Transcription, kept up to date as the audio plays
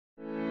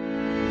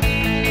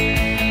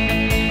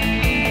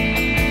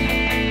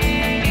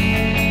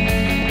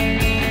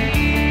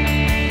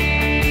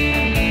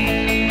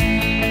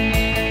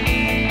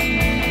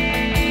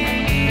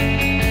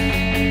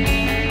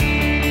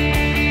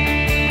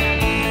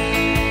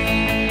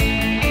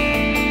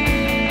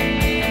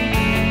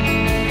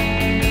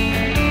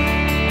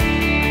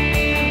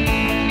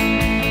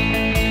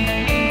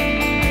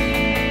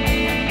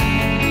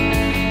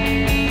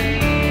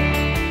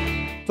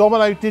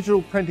Domino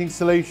digital printing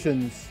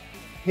solutions.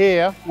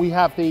 Here we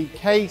have the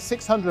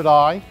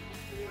K600i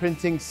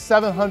printing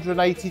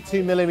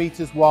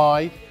 782mm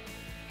wide,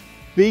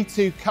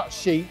 B2 cut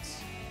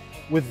sheets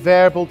with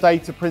variable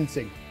data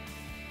printing.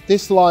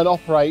 This line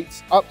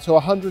operates up to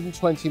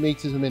 120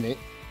 meters a minute,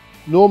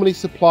 normally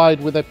supplied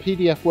with a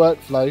PDF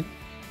workflow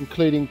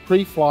including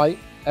pre-flight,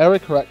 error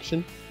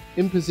correction,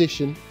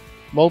 imposition.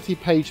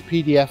 Multi-page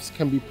PDFs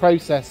can be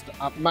processed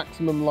at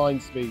maximum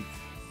line speeds.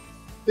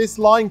 This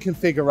line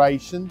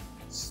configuration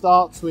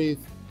starts with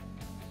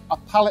a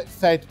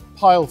pallet-fed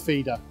pile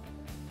feeder.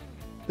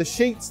 The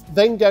sheets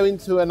then go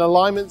into an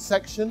alignment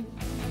section,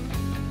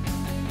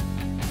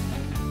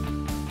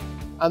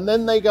 and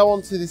then they go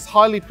onto this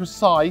highly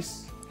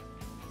precise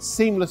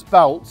seamless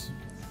belt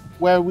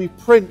where we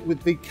print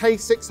with the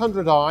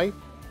K600i,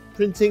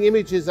 printing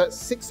images at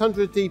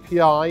 600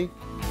 dpi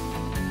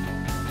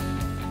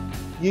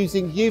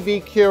using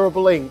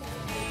UV-curable ink.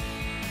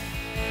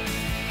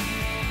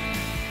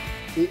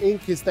 The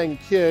ink is then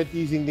cured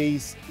using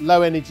these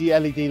low-energy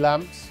LED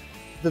lamps.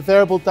 The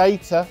variable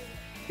data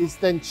is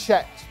then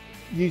checked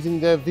using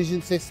the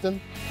vision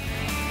system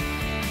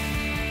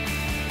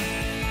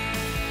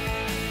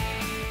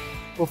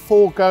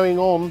before going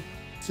on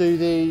to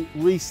the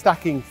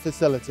restacking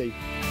facility.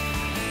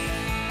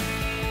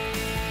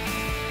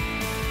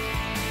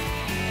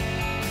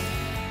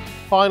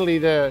 Finally,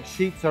 the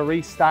sheets are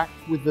restacked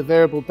with the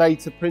variable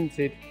data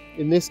printed,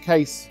 in this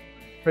case,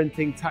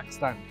 printing tax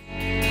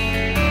stamps.